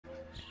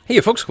Hey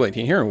folks,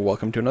 Clayton here, and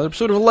welcome to another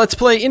episode of Let's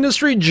Play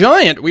Industry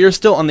Giant! We are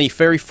still on the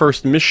very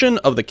first mission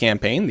of the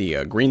campaign,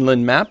 the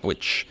Greenland map,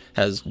 which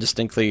has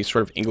distinctly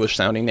sort of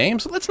English-sounding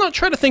names. Let's not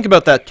try to think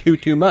about that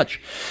too much.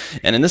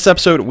 And in this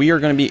episode, we are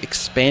going to be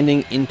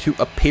expanding into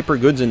a paper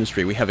goods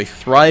industry. We have a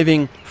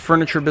thriving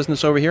furniture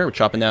business over here. We're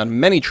chopping down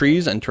many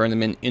trees and turning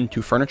them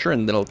into furniture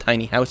in little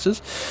tiny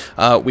houses.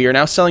 We are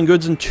now selling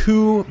goods in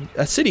two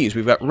cities.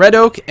 We've got Red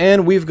Oak,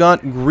 and we've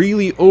got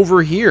Greeley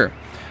over here.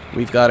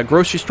 We've got a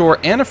grocery store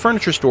and a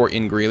furniture store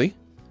in Greeley.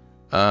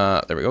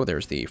 There we go.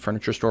 There's the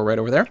furniture store right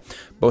over there.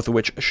 Both of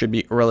which should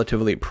be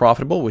relatively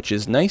profitable, which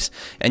is nice.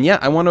 And yeah,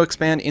 I want to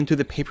expand into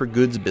the paper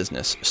goods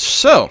business.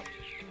 So,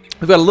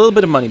 we've got a little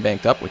bit of money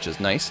banked up, which is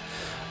nice.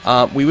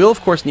 We will,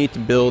 of course, need to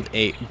build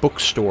a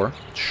bookstore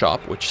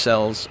shop, which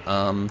sells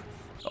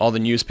all the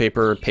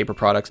newspaper, paper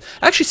products.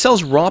 Actually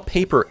sells raw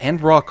paper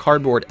and raw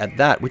cardboard at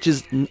that, which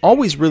is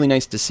always really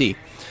nice to see.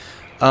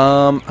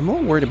 I'm a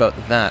little worried about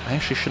that. I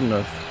actually shouldn't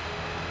have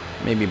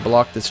maybe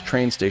block this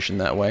train station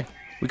that way.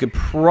 We could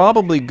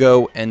probably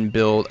go and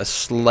build a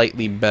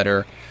slightly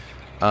better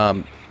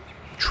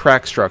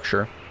track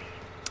structure,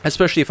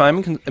 especially if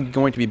I'm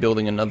going to be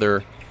building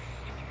another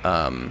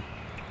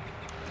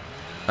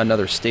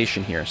another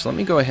station here. So let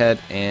me go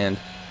ahead and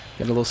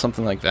get a little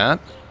something like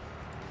that,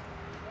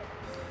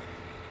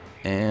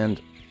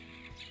 and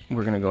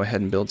we're gonna go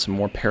ahead and build some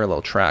more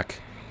parallel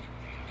track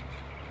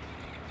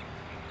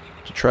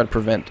to try to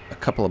prevent a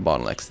couple of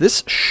bottlenecks.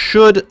 This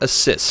should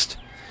assist.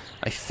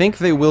 I think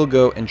they will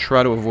go and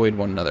try to avoid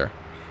one another.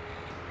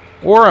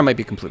 Or I might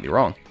be completely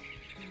wrong.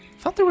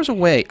 I thought there was a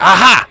way.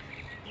 Aha!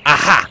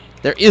 Aha!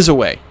 There is a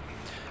way.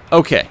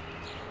 Okay.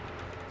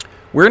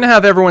 We're going to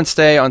have everyone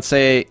stay on,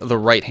 say, the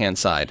right-hand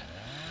side.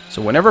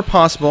 So whenever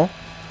possible,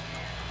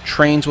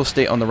 trains will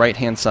stay on the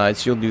right-hand side.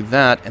 So you'll do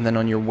that, and then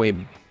on your way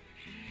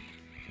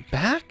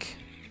back?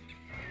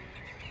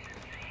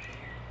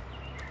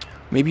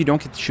 Maybe you don't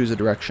get to choose a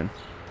direction.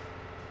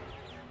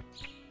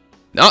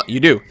 No, you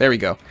do. There we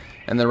go.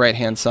 And the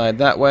right-hand side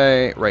that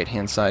way,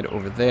 right-hand side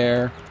over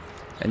there,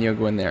 and you'll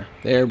go in there.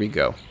 There we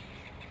go.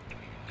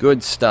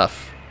 Good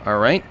stuff. All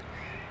right.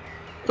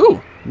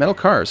 Ooh, metal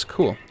cars.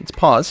 Cool. Let's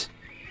pause.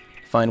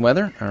 Fine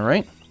weather. All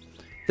right.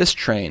 This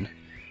train.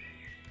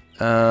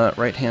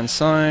 Right-hand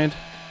side.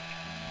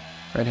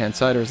 Right-hand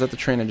side, or is that the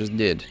train I just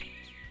did?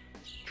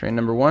 Train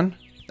number 1.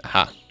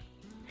 Aha.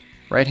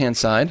 Right-hand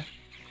side.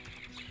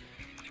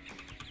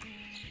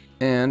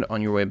 And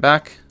on your way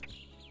back,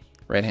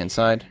 right-hand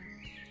side.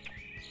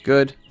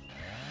 Good.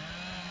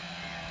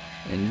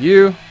 And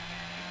you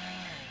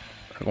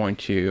are going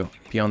to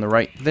be on the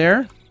right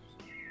there.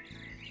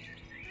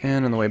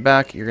 And on the way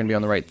back, you're going to be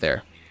on the right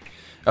there.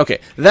 Okay,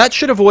 that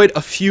should avoid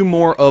a few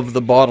more of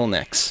the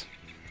bottlenecks.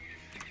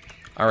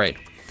 Alright.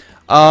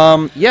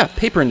 Yeah,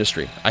 paper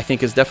industry, I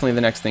think, is definitely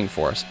the next thing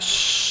for us.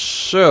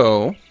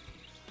 So,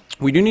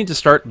 we do need to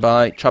start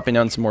by chopping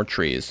down some more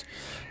trees.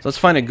 So let's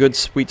find a good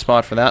sweet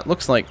spot for that.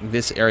 Looks like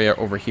this area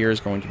over here is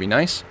going to be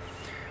nice.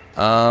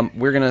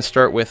 We're going to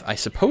start with, I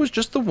suppose,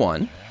 just the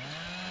one.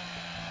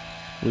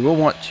 We will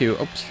want to...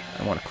 Oops,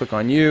 I want to click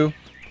on you.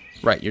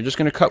 Right, you're just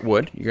going to cut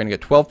wood. You're going to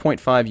get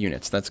 12.5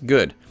 units. That's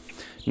good.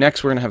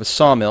 Next, we're going to have a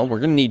sawmill. We're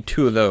going to need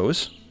 2 of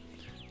those.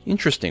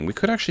 Interesting. We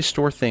could actually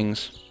store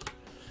things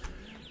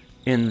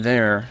in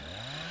there,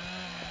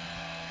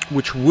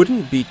 which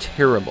wouldn't be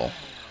terrible.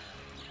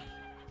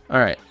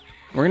 Alright,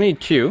 we're going to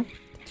need 2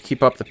 to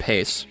keep up the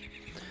pace.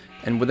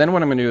 And then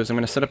what I'm going to do is I'm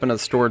going to set up another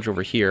storage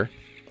over here.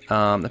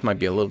 That might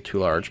be a little too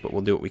large, but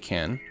we'll do what we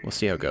can. We'll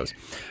see how it goes.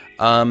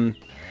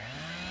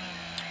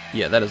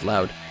 Yeah, that is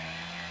loud.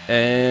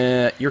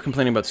 You're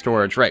complaining about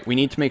storage. Right, we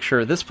need to make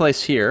sure this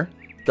place here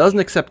doesn't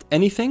accept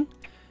anything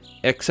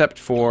except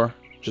for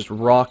just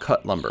raw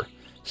cut lumber.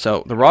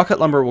 So the raw cut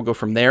lumber will go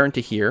from there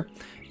into here.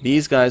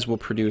 These guys will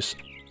produce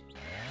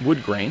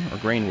wood grain, or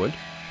grain wood.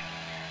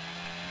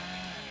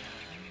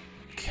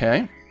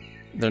 Okay.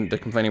 They're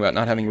complaining about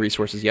not having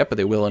resources yet, but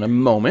they will in a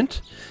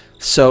moment.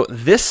 So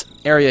this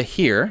area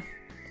here,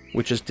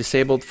 which is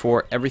disabled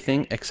for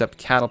everything except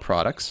cattle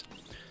products,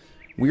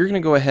 we're going to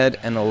go ahead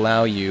and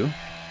allow you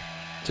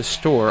to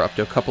store up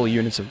to a couple of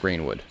units of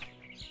grain wood.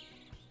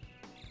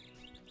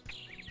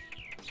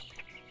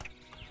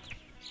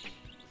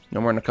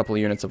 No more than a couple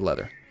of units of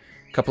leather.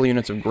 A couple of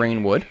units of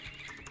grain wood.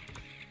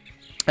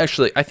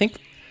 Actually, I think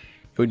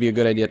it would be a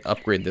good idea to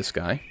upgrade this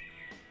guy.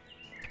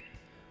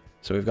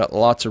 So we've got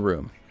lots of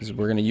room, because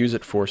we're going to use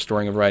it for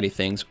storing a variety of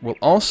things. We'll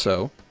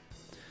also...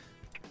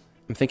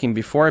 I'm thinking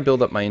before I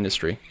build up my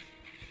industry,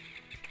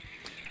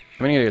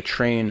 I'm going to get a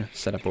train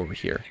set up over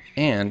here.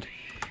 And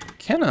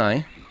can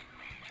I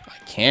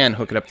can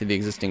hook it up to the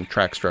existing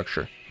track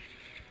structure,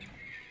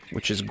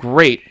 which is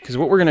great, because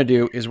what we're going to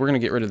do is we're going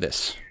to get rid of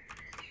this.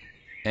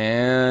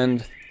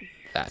 And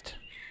that.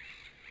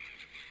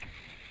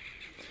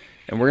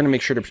 And we're going to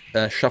make sure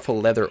to shuffle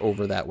leather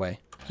over that way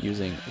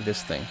using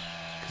this thing,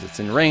 because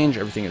it's in range,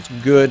 everything is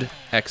good.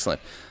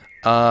 Excellent.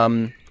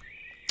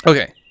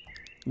 Okay.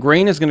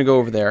 Grain is going to go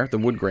over there, the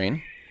wood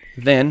grain.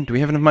 Then, do we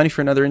have enough money for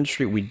another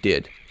industry? We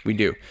did. We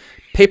do.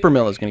 Paper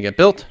mill is going to get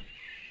built.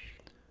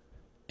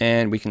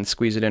 And we can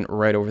squeeze it in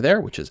right over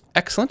there, which is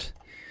excellent.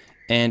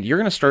 And you're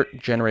going to start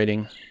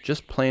generating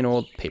just plain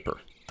old paper,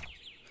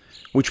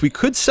 which we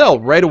could sell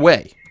right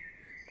away.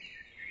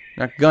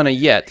 Not gonna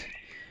yet.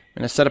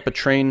 I'm going to set up a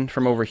train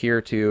from over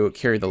here to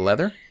carry the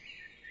leather.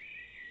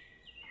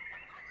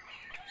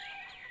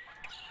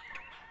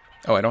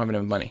 Oh, I don't have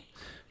enough money.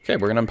 Okay,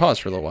 we're going to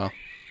unpause for a little while.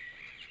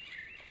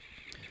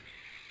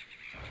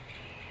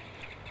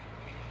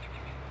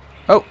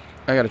 Oh,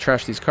 I got to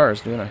trash these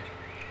cars, don't I?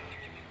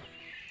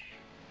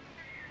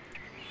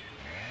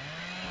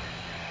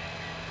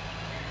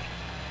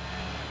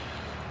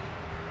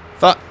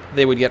 Thought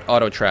they would get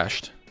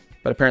auto-trashed,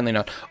 but apparently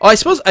not. Oh, I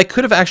suppose I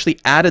could have actually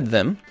added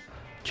them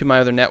to my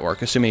other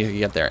network, assuming you could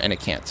get there, and it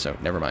can't, so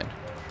never mind.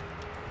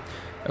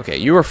 Okay,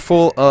 you are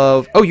full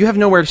of... Oh, you have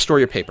nowhere to store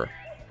your paper.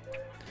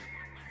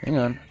 Hang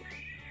on.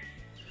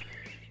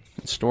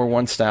 Store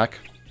one stack.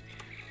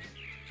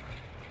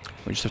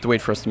 We just have to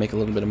wait for us to make a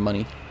little bit of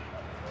money.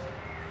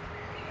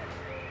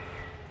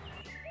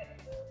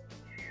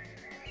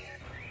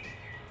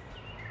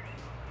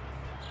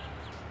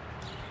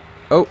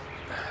 Oh.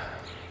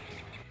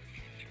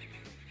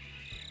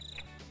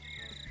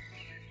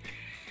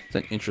 It's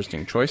an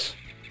interesting choice.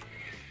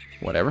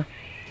 Whatever.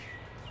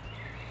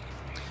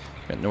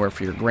 Got nowhere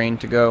for your grain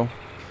to go.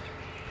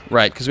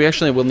 Right, because we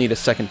actually will need a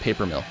second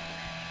paper mill.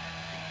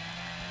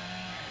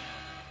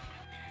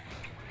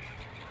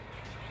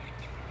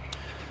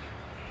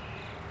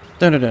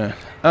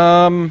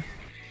 Dun-dun-dun.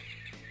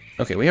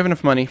 Okay, we have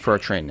enough money for our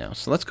train now.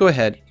 So let's go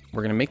ahead.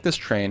 We're going to make this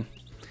train.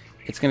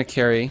 It's going to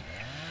carry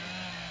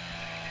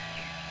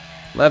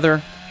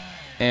leather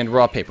and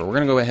raw paper. We're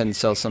going to go ahead and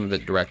sell some of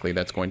it directly.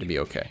 That's going to be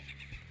okay.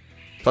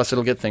 Plus,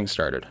 it'll get things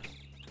started.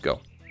 Go.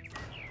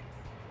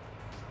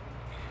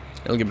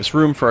 It'll give us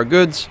room for our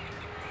goods.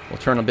 We'll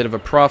turn a bit of a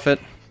profit.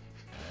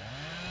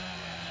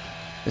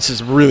 This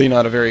is really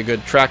not a very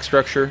good track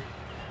structure,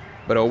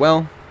 but oh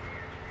well.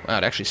 Wow,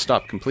 it actually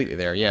stopped completely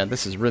there. Yeah,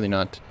 this is really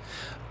not...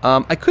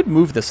 I could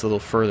move this a little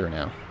further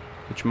now,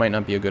 which might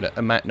not be a good,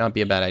 might not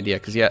be a bad idea,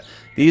 because yeah,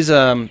 these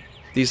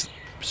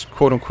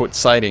quote-unquote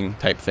siding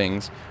type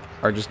things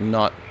are just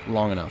not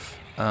long enough.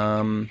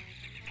 I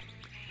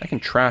can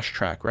trash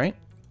track, right?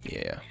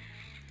 Yeah.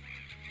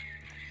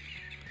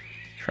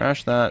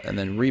 Trash that, and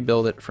then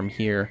rebuild it from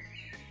here.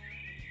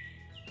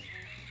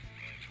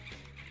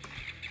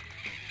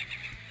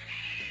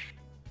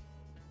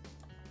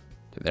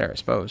 To there, I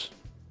suppose.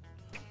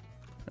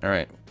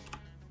 Alright.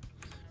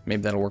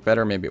 Maybe that'll work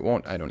better, maybe it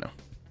won't, I don't know.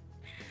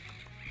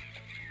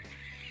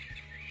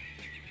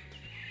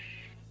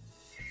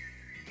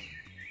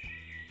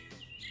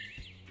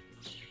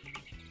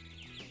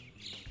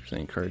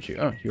 Actually encourage you.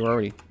 Oh, you're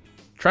already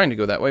trying to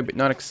go that way, but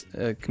not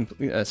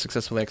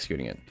successfully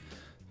executing it.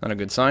 Not a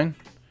good sign.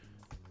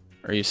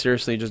 Are you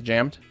seriously just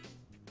jammed?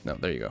 No,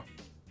 there you go.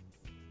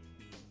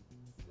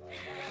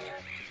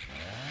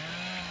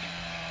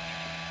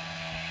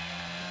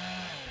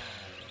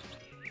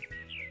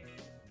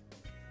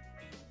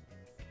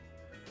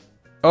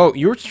 Oh,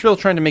 you were still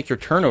trying to make your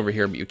turn over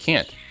here, but you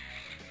can't.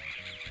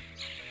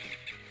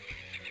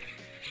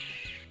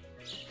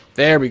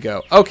 There we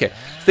go. Okay,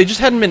 so they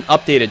just hadn't been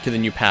updated to the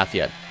new path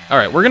yet.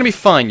 Alright, we're going to be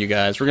fine, you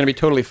guys. We're going to be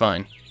totally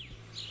fine.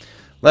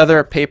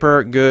 Leather,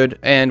 paper, good,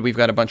 and we've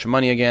got a bunch of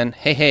money again.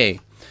 Hey, hey.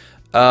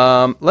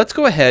 Let's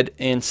go ahead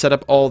and set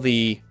up all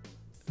the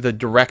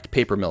direct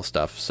paper mill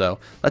stuff. So,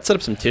 let's set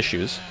up some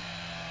tissues.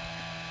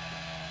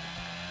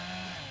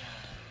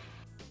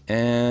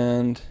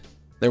 And...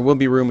 there will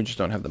be room, we just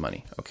don't have the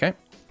money. Okay.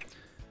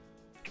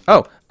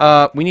 Oh,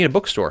 we need a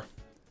bookstore.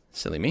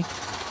 Silly me.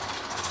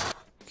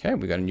 Okay,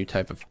 we got a new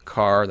type of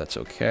car. That's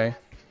okay.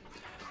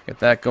 Get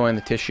that going,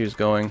 the tissues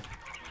going.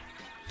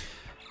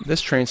 This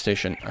train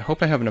station, I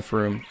hope I have enough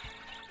room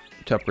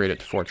to upgrade it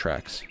to 4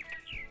 tracks.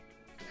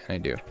 And I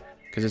do.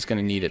 Because it's going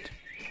to need it.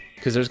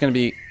 Because there's going to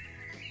be...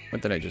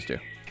 what did I just do?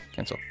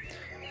 Cancel.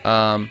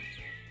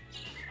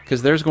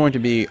 Because there's going to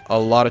be a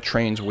lot of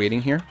trains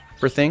waiting here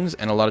for things,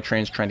 and a lot of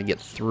trains trying to get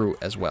through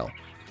as well.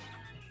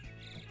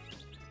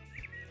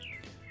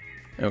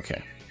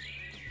 Okay.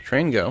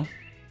 Train go.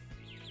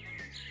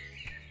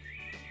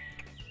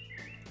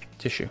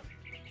 Tissue.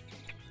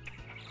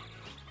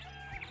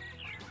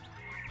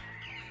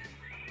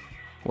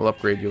 We'll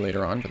upgrade you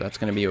later on, but that's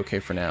going to be okay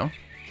for now.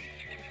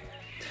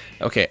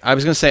 Okay, I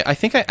was going to say, I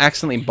think I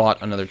accidentally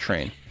bought another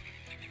train.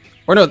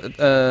 Or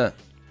no,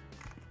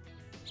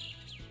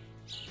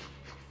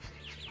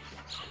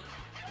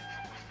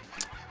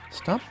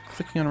 stop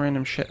clicking on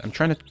random shit. I'm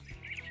trying to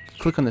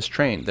click on this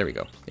train. There we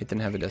go. It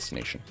didn't have a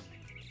destination.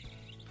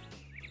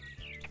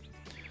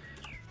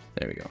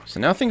 There we go.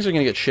 So now things are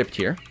going to get shipped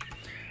here.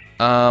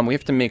 We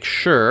have to make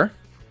sure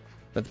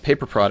that the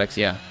paper products,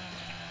 yeah,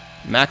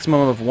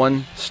 maximum of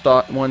one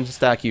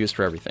stack used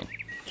for everything.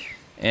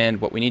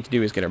 And what we need to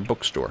do is get our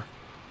bookstore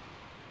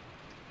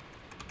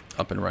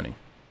up and running.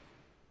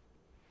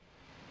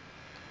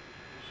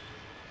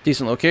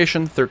 Decent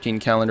location, 13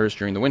 calendars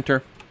during the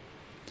winter.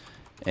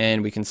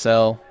 And we can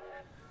sell...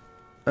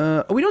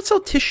 oh, we don't sell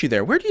tissue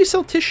there. Where do you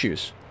sell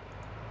tissues?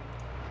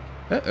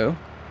 Uh-oh.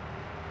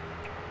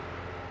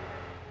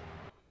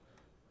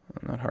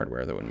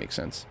 hardware. That wouldn't make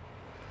sense.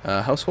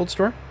 Household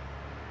store?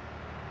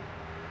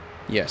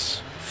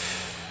 Yes.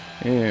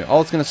 Yeah,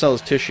 all it's going to sell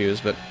is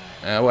tissues, but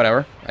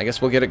whatever. I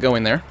guess we'll get it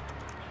going there.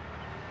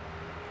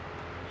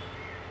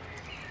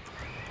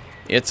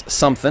 It's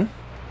something.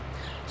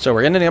 So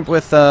we're going to end up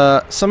with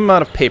some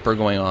amount of paper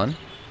going on.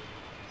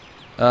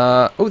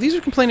 Oh, these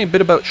are complaining a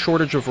bit about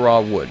shortage of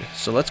raw wood.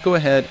 So let's go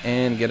ahead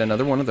and get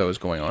another one of those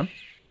going on.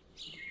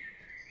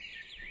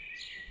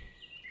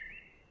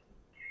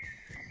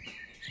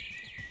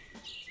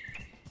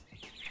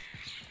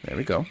 There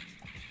we go.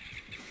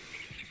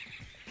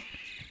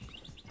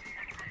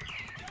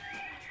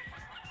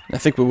 I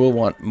think we will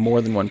want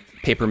more than one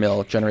paper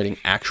mill generating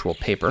actual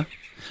paper.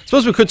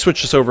 Suppose we could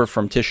switch this over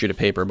from tissue to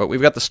paper, but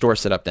we've got the store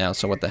set up now,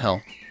 so what the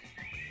hell.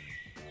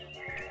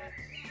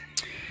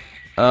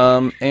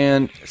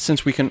 And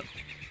since we can...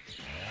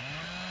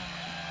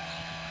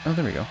 Oh,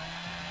 there we go.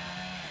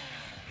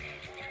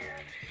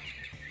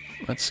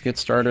 Let's get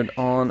started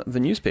on the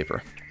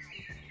newspaper.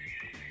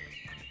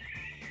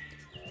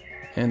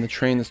 And the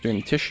train that's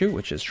doing tissue,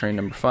 which is train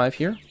number 5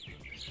 here.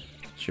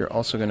 So you're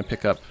also going to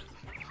pick up...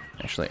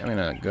 Actually, I'm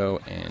going to go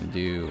and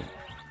do...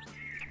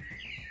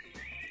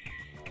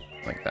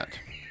 like that.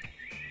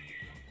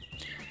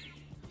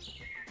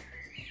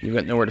 You've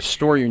got nowhere to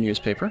store your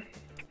newspaper.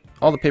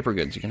 All the paper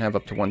goods, you can have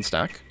up to 1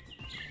 stack.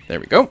 There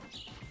we go.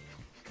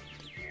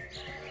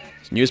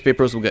 So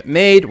newspapers will get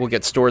made, will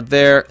get stored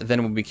there,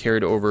 then will be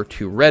carried over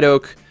to Red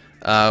Oak,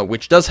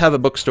 which does have a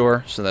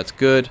bookstore, so that's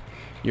good.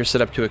 You're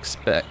set up to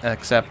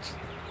accept...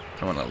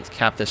 I want to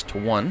cap this to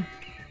 1.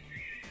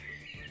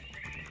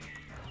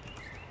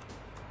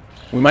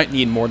 We might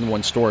need more than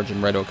 1 storage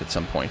in Red Oak at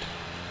some point.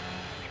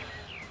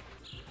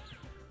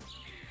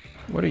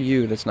 What are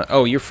you? That's not...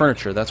 Oh, you're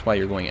furniture. That's why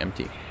you're going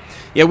empty.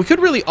 Yeah, we could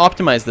really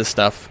optimize this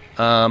stuff.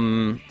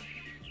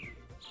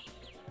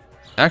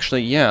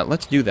 Actually, yeah,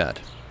 let's do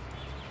that.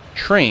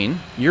 Train,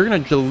 you're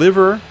going to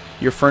deliver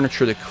your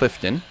furniture to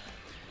Clifton.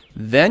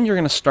 Then you're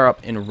going to start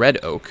up in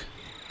Red Oak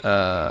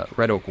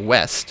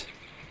West,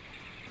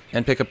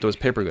 and pick up those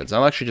paper goods.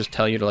 I'll actually just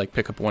tell you to like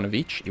pick up 1 of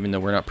each, even though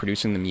we're not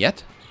producing them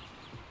yet.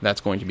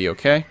 That's going to be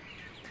okay.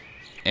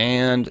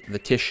 And the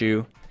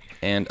tissue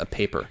and a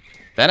paper.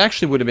 That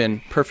actually would have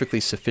been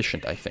perfectly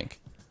sufficient, I think.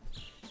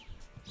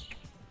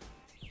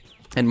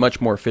 And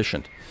much more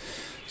efficient.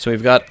 So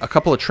we've got a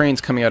couple of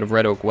trains coming out of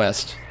Red Oak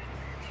West,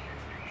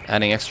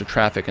 adding extra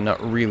traffic and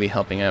not really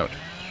helping out.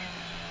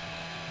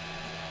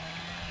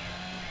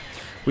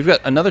 We've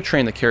got another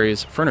train that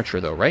carries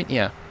furniture, though, right?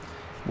 Yeah.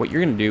 What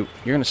you're going to do,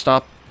 you're going to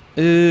stop...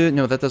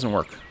 no, that doesn't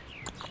work.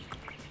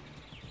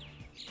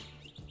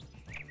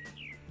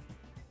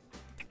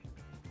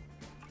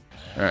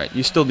 Alright,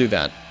 you still do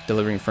that,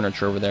 delivering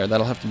furniture over there.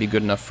 That'll have to be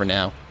good enough for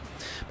now.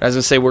 But as I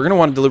say, we're going to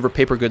want to deliver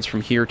paper goods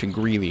from here to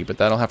Greeley, but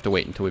that'll have to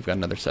wait until we've got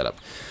another setup.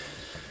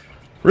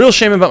 Real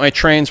shame about my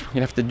trains. We're going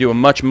to have to do a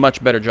much,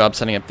 much better job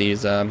setting up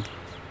these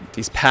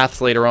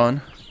paths later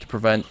on to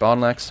prevent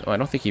bottlenecks. Oh, I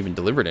don't think he even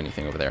delivered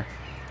anything over there.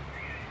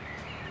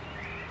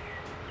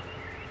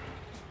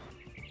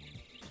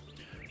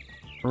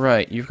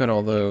 Right, you've got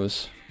all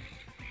those.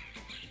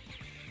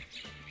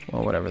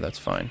 Well, whatever, that's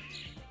fine.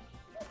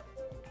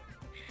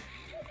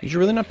 Did you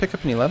really not pick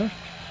up any leather?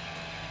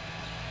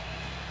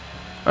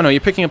 Oh no,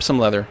 you're picking up some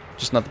leather,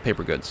 just not the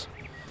paper goods.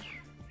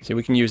 See,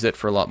 we can use it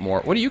for a lot more.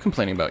 What are you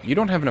complaining about? You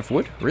don't have enough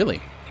wood?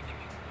 Really?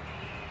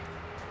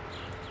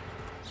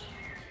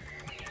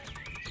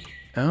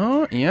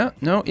 Oh, yeah.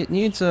 No, it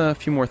needs a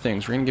few more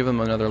things. We're going to give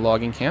them another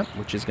logging camp,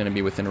 which is going to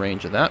be within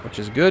range of that, which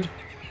is good.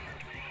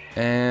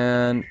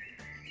 And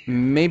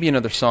maybe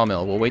another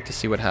sawmill. We'll wait to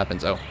see what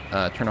happens. Oh,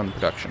 turn on the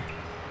production.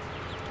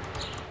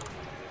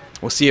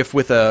 We'll see if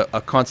with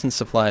a constant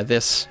supply of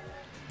this,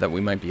 that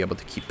we might be able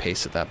to keep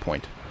pace at that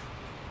point.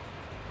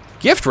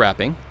 Gift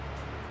wrapping?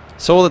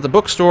 Sold at the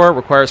bookstore,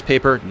 requires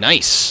paper.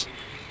 Nice!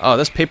 Oh,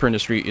 this paper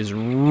industry is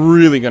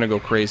really going to go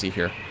crazy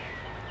here.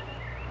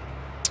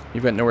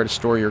 You've got nowhere to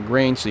store your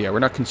grain, so yeah, we're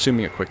not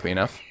consuming it quickly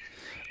enough.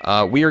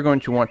 We are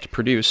going to want to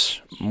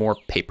produce more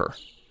paper.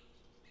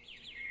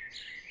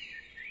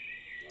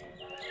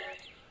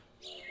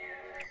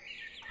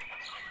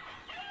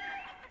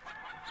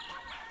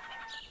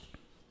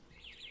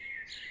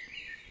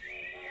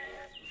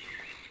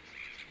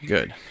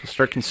 Good. We'll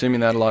start consuming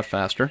that a lot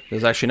faster.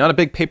 There's actually not a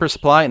big paper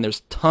supply, and there's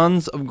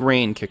tons of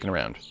grain kicking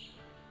around.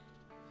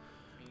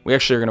 We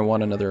actually are going to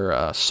want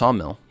another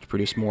sawmill to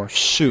produce more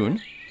soon.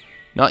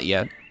 Not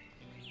yet.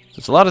 So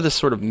it's a lot of this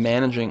sort of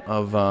managing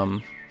of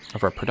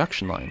our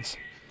production lines.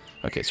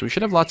 Okay, so we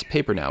should have lots of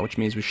paper now, which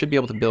means we should be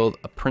able to build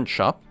a print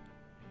shop.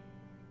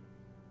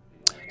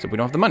 Except we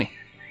don't have the money.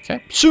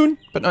 Okay, soon,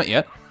 but not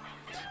yet.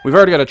 We've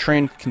already got a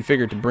train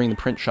configured to bring the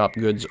print shop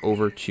goods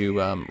over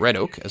to Red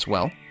Oak as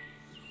well.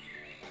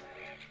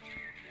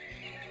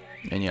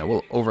 And yeah,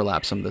 we'll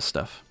overlap some of this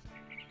stuff.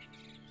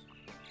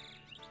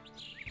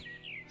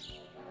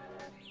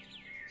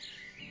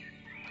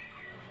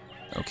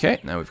 Okay,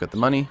 now we've got the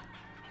money.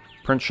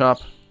 Print shop.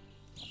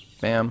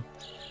 Bam.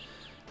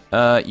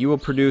 You will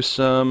produce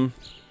some...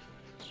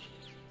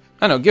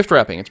 I don't know, gift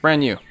wrapping. It's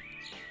brand new.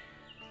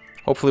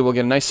 Hopefully we'll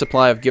get a nice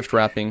supply of gift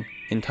wrapping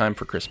in time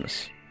for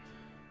Christmas.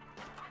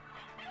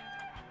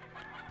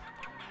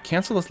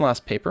 Cancel this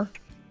last paper.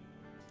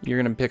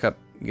 You're going to pick up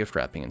gift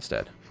wrapping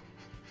instead.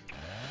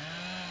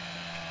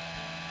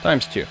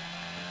 Times 2.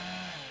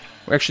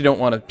 We actually don't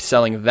want to be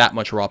selling that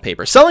much raw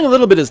paper. Selling a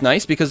little bit is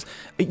nice because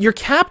you're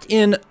capped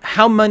in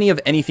how many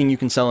of anything you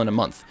can sell in a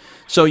month.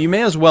 So you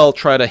may as well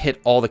try to hit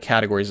all the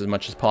categories as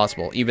much as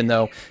possible, even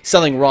though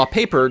selling raw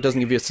paper doesn't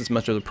give you as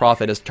much of a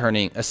profit as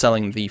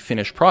selling the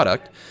finished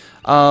product.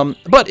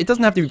 But it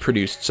doesn't have to be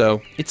produced,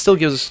 so it still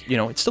gives, you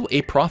know, it's still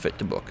a profit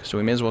to book. So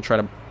we may as well try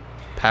to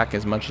pack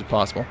as much as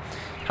possible.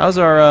 How's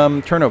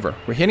our turnover?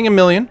 We're hitting 1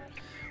 million.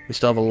 We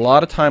still have a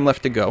lot of time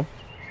left to go.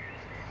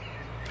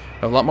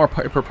 A lot more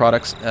paper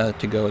products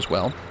to go as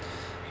well.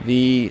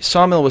 The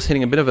sawmill was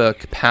hitting a bit of a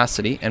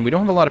capacity, and we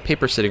don't have a lot of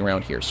paper sitting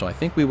around here, so I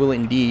think we will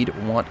indeed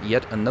want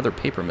yet another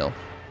paper mill.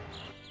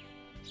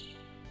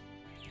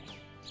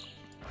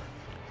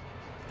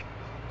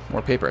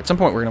 More paper. At some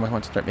point, we're going to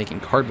want to start making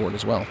cardboard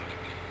as well.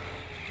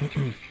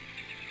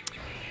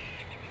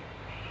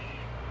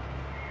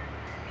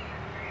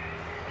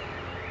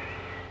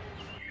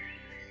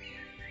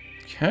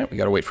 Okay, we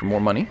got to wait for more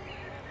money.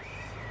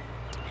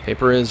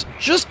 Paper is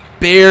just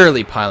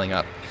barely piling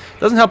up.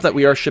 Doesn't help that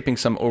we are shipping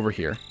some over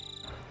here,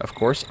 of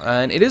course,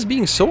 and it is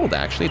being sold,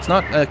 actually. It's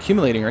not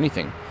accumulating or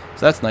anything,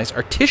 so that's nice.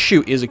 Our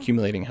tissue is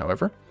accumulating,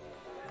 however,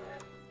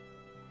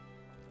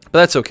 but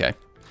that's okay.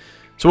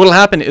 So what'll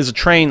happen is a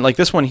train like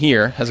this one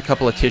here has a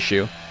couple of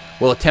tissue.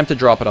 We'll attempt to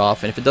drop it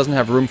off, and if it doesn't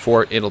have room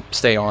for it, it'll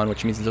stay on,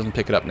 which means it doesn't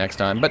pick it up next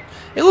time, but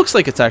it looks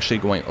like it's actually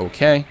going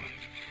okay.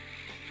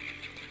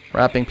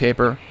 Wrapping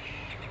paper.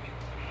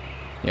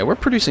 Yeah, we're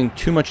producing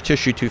too much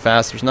tissue too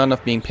fast. There's not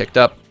enough being picked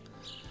up.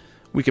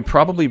 We could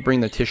probably bring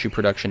the tissue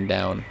production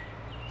down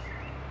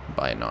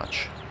by a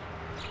notch.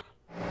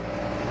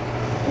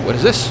 Ooh, what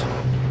is this?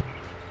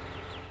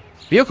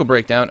 Vehicle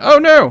breakdown. Oh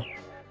no!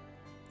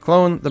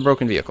 Clone the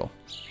broken vehicle.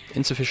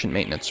 Insufficient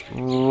maintenance.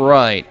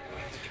 Right.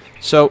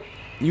 So,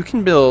 you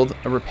can build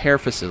a repair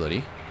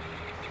facility.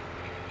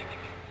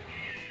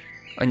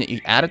 And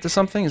you add it to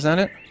something, is that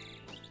it?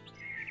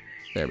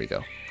 There we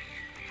go.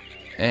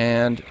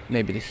 And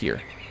maybe to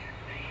here.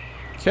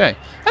 Okay.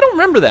 I don't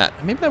remember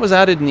that. Maybe that was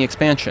added in the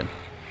expansion.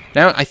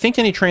 Now, I think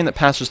any train that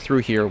passes through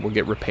here will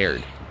get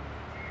repaired.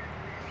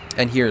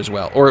 And here as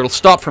well. Or it'll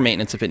stop for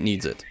maintenance if it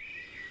needs it.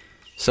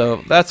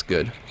 So, that's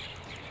good.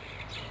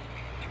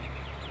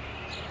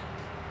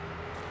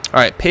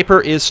 Alright, paper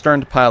is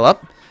starting to pile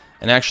up.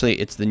 And actually,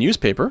 it's the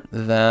newspaper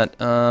that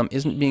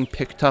isn't being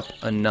picked up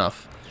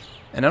enough.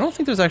 And I don't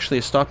think there's actually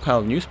a stockpile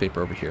of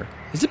newspaper over here.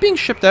 Is it being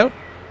shipped out?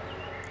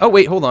 Oh,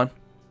 wait, hold on.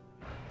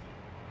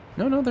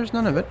 No, there's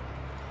none of it.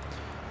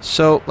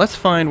 So, let's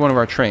find one of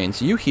our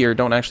trains. You here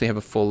don't actually have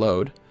a full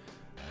load.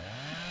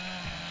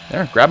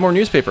 There, grab more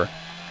newspaper.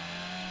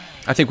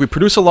 I think we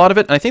produce a lot of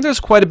it, and I think there's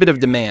quite a bit of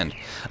demand.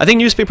 I think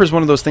newspaper is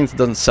one of those things that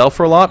doesn't sell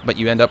for a lot, but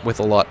you end up with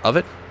a lot of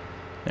it.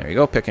 There you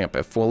go, picking up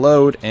a full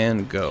load,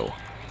 and go.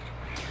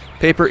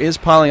 Paper is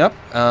piling up.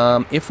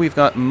 If we've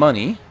got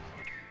money,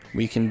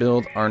 we can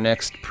build our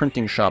next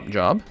printing shop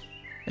job,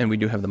 and we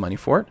do have the money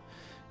for it.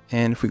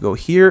 And if we go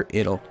here,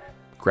 it'll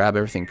grab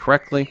everything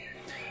correctly.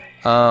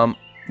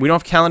 We don't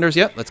have calendars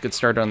yet. Let's get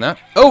started on that.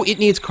 Oh, it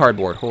needs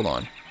cardboard. Hold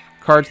on.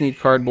 Cards need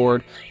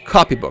cardboard.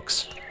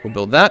 Copybooks. We'll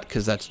build that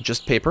because that's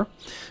just paper.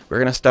 We're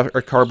going to start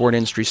our cardboard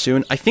industry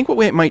soon. I think what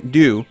we might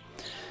do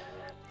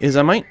is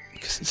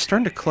because it's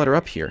starting to clutter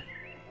up here.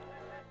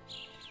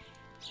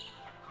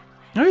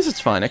 I guess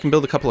it's fine. I can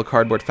build a couple of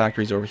cardboard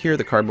factories over here.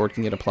 The cardboard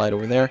can get applied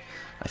over there.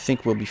 I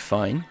think we'll be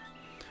fine.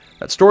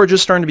 That storage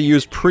is starting to be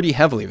used pretty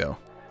heavily, though.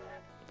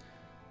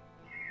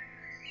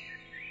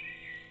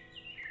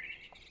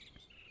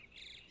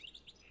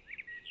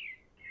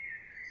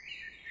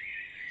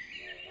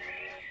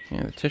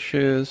 Yeah, the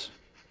tissues.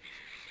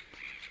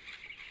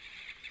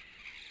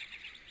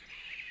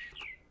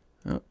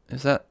 Oh,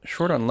 is that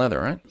short on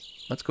leather, right?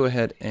 Let's go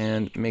ahead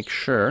and make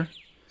sure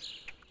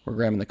we're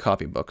grabbing the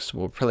copybooks.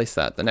 We'll replace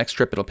that. The next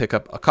trip it'll pick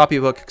up a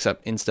copybook,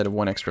 except instead of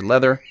one extra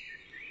leather.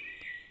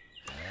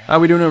 How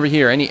are we doing over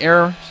here? Any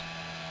errors?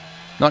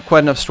 Not quite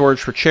enough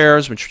storage for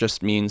chairs, which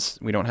just means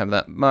we don't have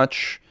that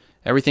much.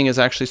 Everything is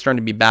actually starting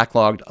to be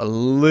backlogged a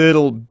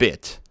little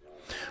bit.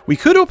 We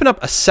could open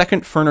up a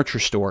second furniture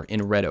store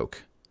in Red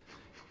Oak.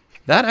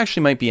 That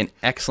actually might be an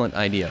excellent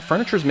idea.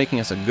 Furniture is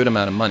making us a good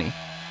amount of money.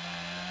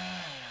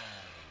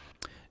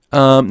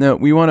 Now,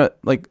 we want to,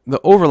 like,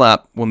 the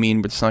overlap will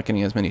mean it's not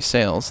getting as many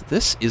sales.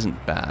 This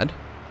isn't bad.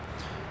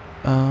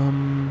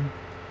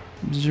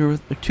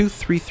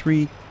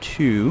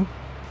 2332.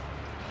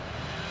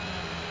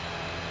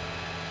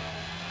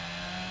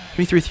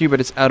 333, but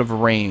it's out of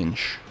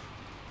range.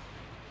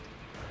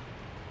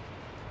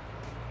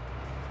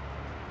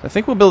 I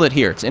think we'll build it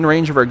here. It's in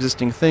range of our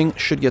existing thing.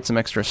 Should get some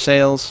extra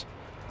sales.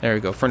 There we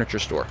go, furniture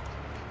store.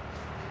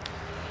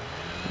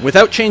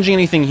 Without changing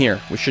anything here,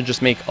 we should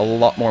just make a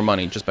lot more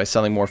money just by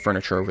selling more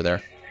furniture over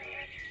there.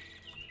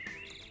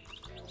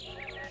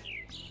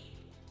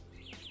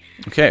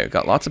 Okay, I've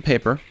got lots of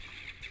paper.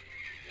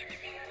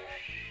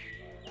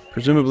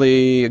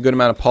 Presumably a good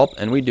amount of pulp,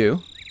 and we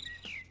do.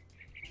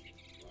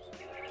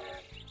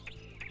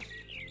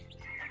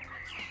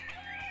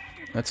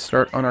 Let's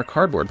start on our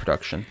cardboard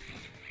production.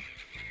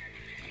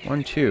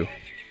 1, 2.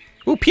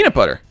 Ooh, peanut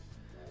butter.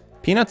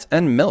 Peanuts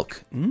and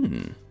milk. I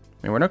mean,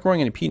 we're not growing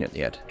any peanut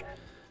yet.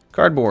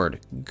 Cardboard,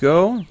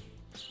 go.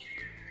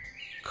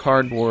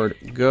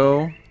 Cardboard,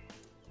 go.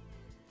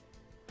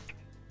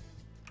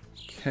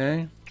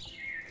 Okay.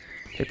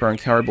 Paper on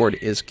cardboard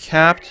is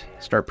capped.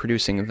 Start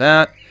producing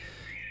that.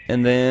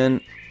 And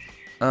then,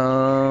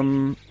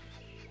 oh,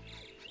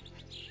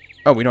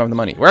 we don't have the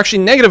money. We're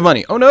actually negative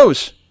money. Oh,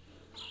 noes.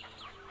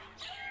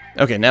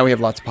 Okay, now we have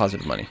lots of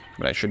positive money.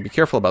 But I should be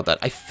careful about that.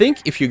 I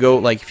think if you go,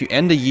 like, if you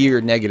end a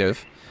year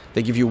negative,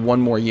 they give you one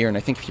more year. And I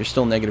think if you're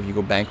still negative, you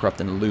go bankrupt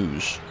and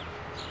lose.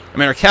 I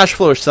mean, our cash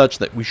flow is such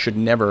that we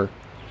shouldn't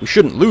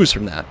lose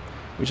from that.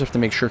 We just have to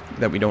make sure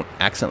that we don't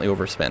accidentally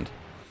overspend.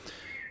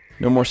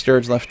 No more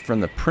storage left from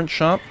the print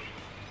shop.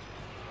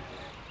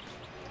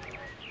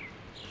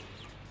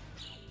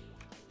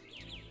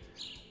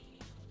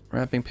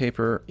 Wrapping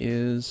paper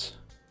is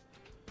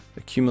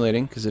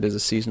accumulating because it is a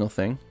seasonal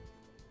thing.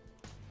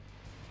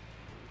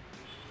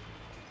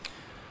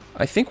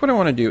 I think what I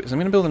want to do is I'm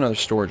going to build another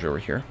storage over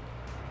here.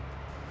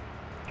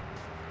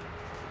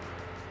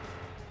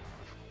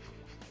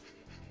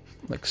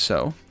 Like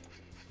so.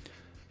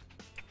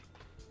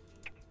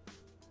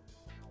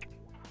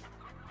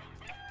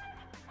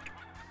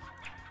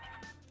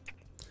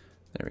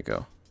 There we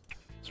go.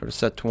 Sort of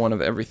set to one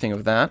of everything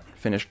of that.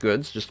 Finished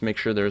goods, just to make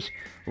sure there's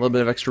a little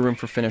bit of extra room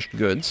for finished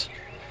goods.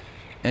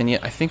 And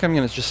yet, I think I'm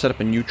going to just set up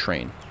a new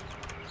train.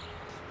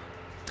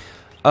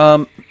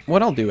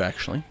 What I'll do,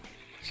 actually,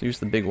 is use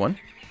the big one.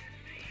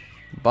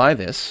 Buy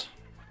this.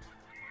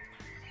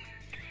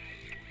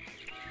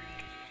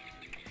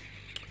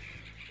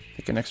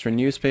 Take an extra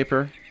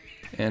newspaper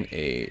and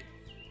a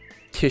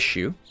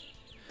tissue.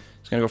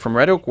 It's going to go from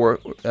Red Oak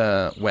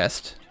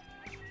West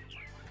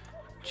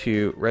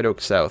to Red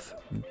Oak South.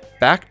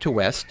 Back to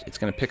West. It's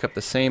going to pick up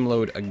the same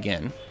load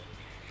again.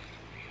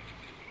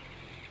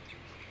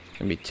 It's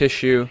going to be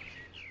tissue,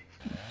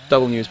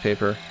 double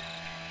newspaper,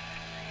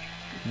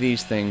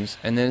 these things,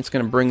 and then it's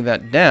going to bring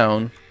that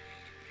down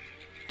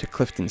to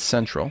Clifton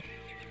Central.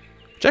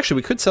 Which actually,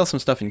 we could sell some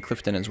stuff in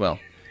Clifton as well.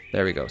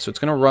 There we go. So it's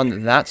going to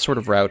run that sort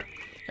of route,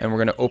 and we're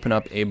going to open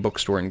up a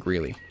bookstore in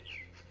Greeley.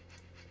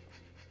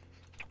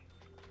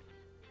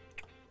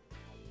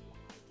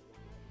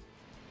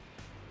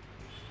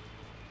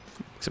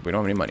 Except we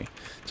don't have any money.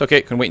 It's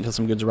okay, can wait until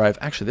some goods arrive.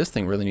 Actually, this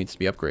thing really needs to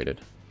be upgraded.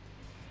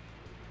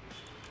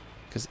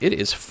 Because it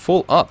is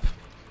full up.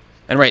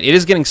 And right, it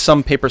is getting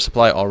some paper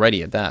supply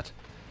already at that.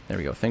 There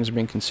we go, things are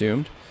being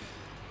consumed.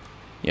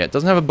 Yeah, it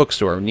doesn't have a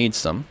bookstore, it needs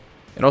some.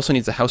 It also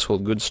needs a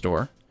household goods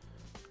store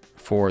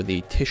for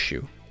the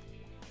tissue.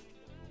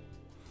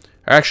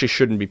 I actually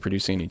shouldn't be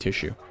producing any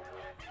tissue.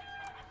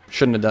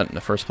 Shouldn't have done it in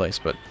the first place,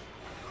 but...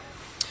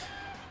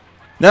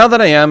 now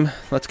that I am,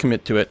 let's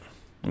commit to it.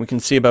 And we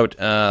can see about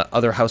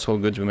other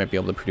household goods we might be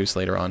able to produce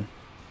later on.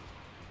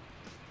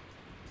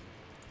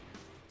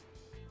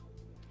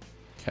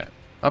 Okay,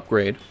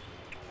 upgrade.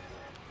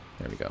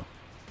 There we go.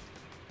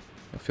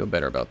 I feel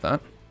better about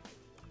that.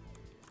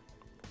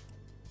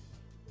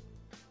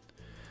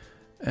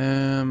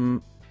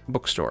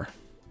 Bookstore.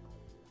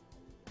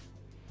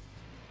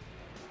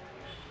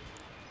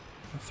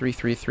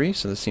 333,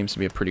 so this seems to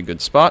be a pretty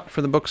good spot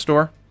for the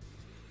bookstore.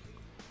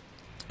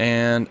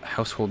 And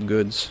household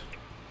goods.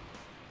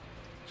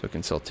 So it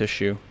can sell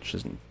tissue, which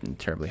isn't in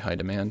terribly high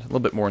demand. A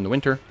little bit more in the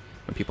winter,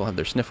 when people have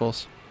their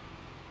sniffles.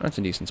 That's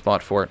a decent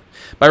spot for it.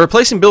 By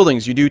replacing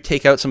buildings, you do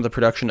take out some of the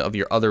production of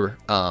your other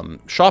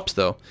shops,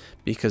 though,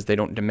 because they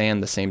don't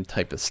demand the same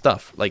type of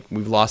stuff. Like,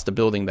 we've lost a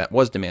building that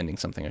was demanding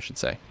something, I should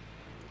say.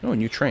 Oh, a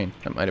new train.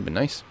 That might have been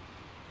nice.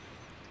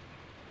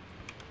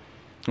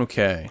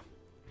 Okay.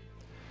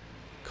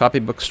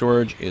 Copybook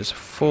storage is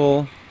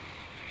full.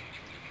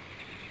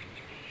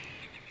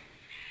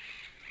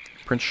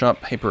 Print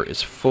shop paper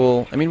is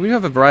full. I mean, we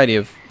have a variety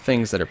of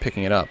things that are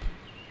picking it up.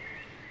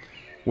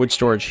 Wood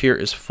storage here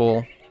is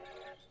full.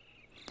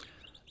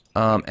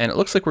 And it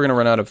looks like we're going to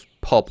run out of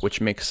pulp,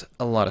 which makes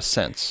a lot of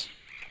sense.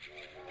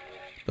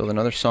 Build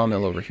another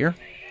sawmill over here.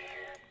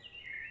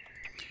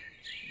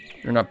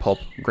 Or not pulp,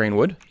 grain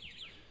wood.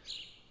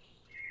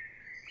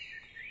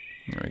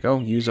 There we go.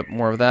 Use up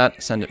more of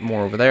that. Send it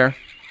more over there.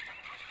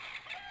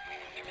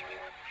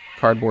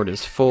 Cardboard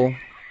is full.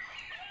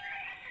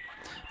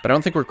 But I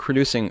don't think we're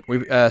producing...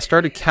 We've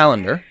started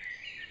calendar.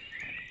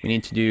 We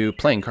need to do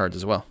playing cards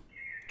as well.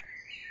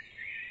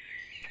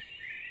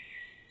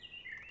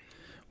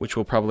 Which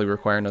will probably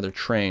require another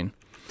train.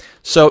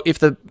 So if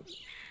the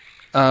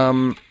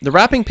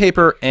wrapping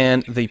paper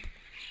and the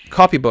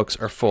copybooks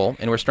are full,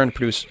 and we're starting to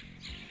produce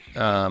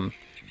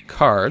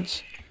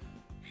cards,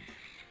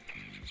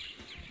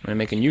 I'm going to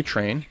make a new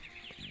train.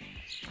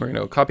 We're going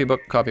to go copybook,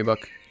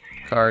 copybook,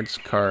 cards,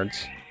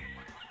 cards.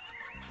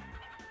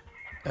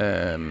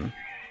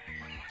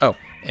 Oh,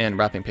 and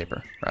wrapping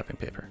paper, wrapping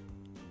paper.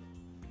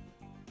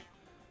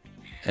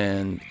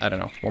 And, I don't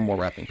know, one more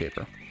wrapping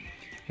paper.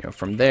 You know,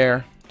 from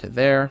there, to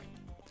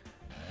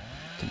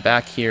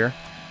back here,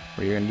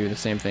 where you're going to do the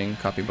same thing.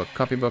 Copybook,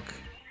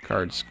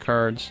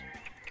 cards,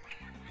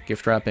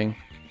 gift wrapping,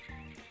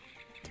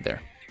 to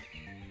there.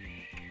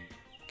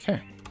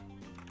 Okay.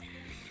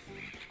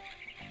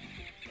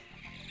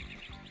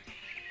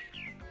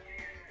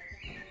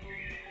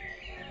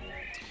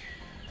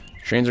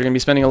 Trains are going to be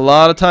spending a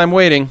lot of time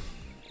waiting.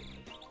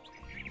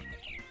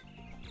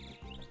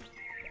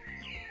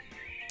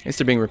 At least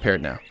they're being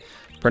repaired now.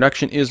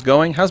 Production is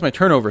going. How's my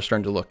turnover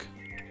starting to look?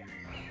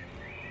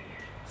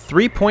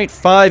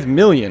 3.5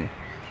 million.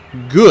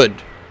 Good.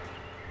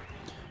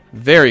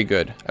 Very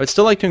good. I would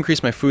still like to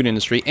increase my food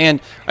industry,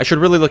 and I should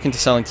really look into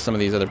selling to some of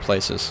these other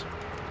places.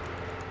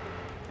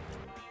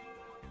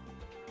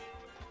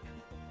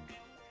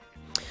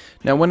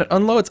 Now, when it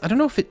unloads, I don't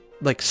know if it,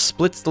 like,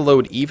 splits the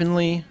load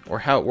evenly or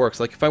how it works.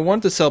 Like, if I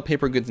wanted to sell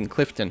paper goods in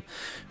Clifton,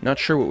 I'm not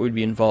sure what would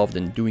be involved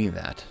in doing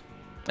that.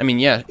 I mean,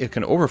 yeah, it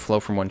can overflow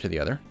from one to the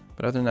other,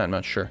 but other than that, I'm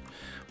not sure.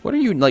 What are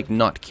you, like,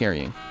 not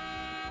carrying?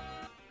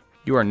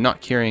 You are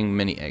not carrying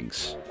many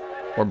eggs.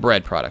 Or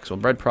bread products. Well,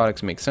 bread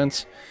products make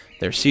sense.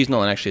 They're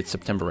seasonal, and actually it's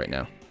September right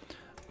now.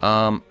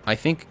 I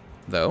think,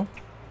 though,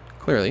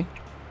 clearly,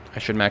 I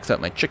should max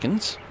out my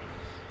chickens,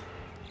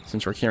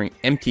 since we're carrying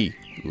empty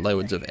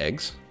loads of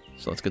eggs.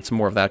 So let's get some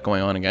more of that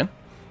going on again.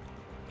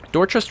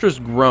 Dorchester's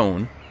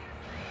grown.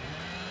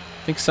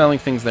 I think selling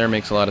things there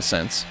makes a lot of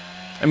sense.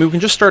 I mean, we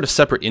can just start a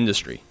separate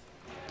industry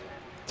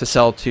to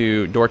sell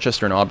to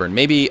Dorchester and Auburn.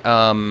 Maybe,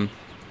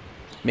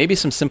 maybe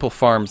some simple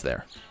farms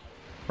there,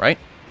 right?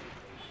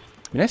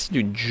 It'd be nice to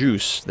do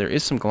juice. There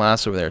is some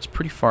glass over there. It's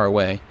pretty far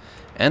away.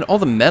 And all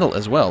the metal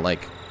as well.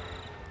 Like,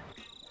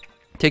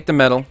 take the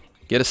metal,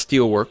 get a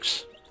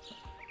steelworks.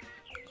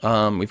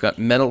 We've got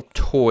metal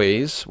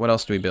toys. What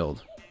else do we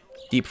build?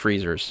 Deep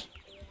freezers.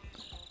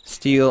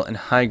 Steel and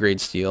high-grade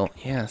steel.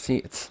 Yeah, see,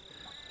 it's...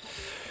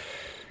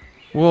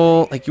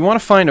 Well, like, you want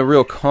to find a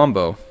real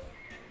combo.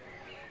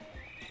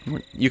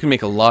 You can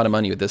make a lot of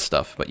money with this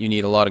stuff, but you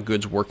need a lot of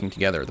goods working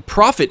together. The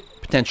profit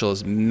potential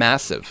is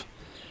massive.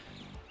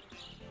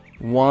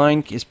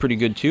 Wine is pretty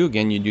good, too.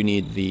 Again, you do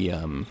need the,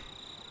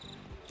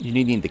 you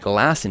need the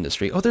glass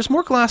industry. Oh, there's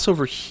more glass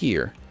over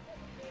here.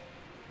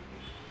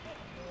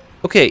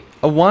 Okay,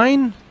 a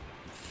wine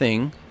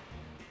thing.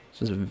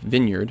 This is a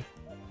vineyard.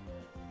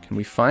 Can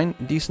we find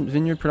decent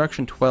vineyard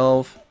production?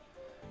 12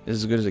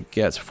 is as good as it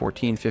gets.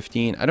 14,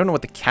 15. I don't know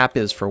what the cap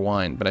is for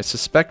wine, but I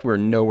suspect we're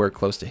nowhere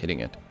close to hitting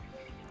it.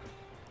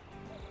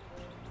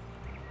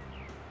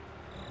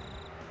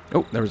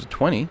 Oh, there was a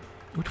 20.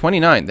 Oh,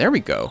 29. There we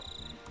go.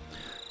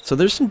 So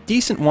there's some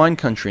decent wine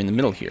country in the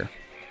middle here.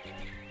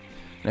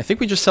 And I think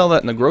we just sell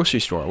that in the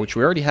grocery store, which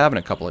we already have in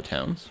a couple of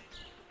towns.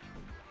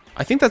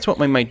 I think that's what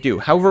we might do.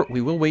 However,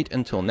 we will wait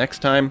until next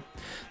time.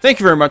 Thank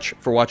you very much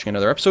for watching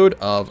another episode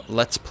of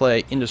Let's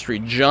Play Industry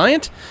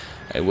Giant.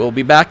 I will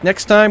be back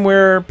next time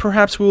where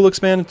perhaps we will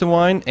expand into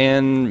wine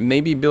and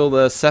maybe build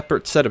a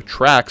separate set of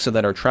tracks so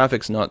that our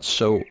traffic's not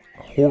so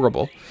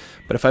horrible.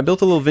 But if I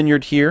built a little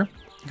vineyard here,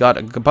 got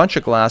a bunch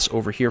of glass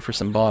over here for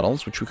some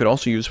bottles, which we could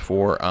also use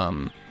for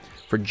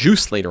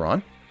juice later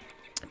on,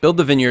 build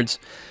the vineyards.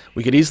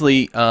 We could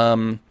easily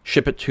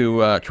ship it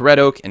to Red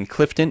Oak and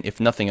Clifton, if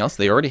nothing else.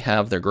 They already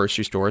have their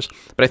grocery stores.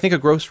 But I think a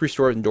grocery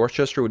store in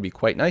Dorchester would be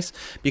quite nice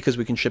because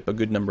we can ship a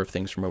good number of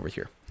things from over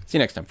here. See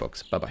you next time,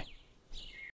 folks. Bye-bye.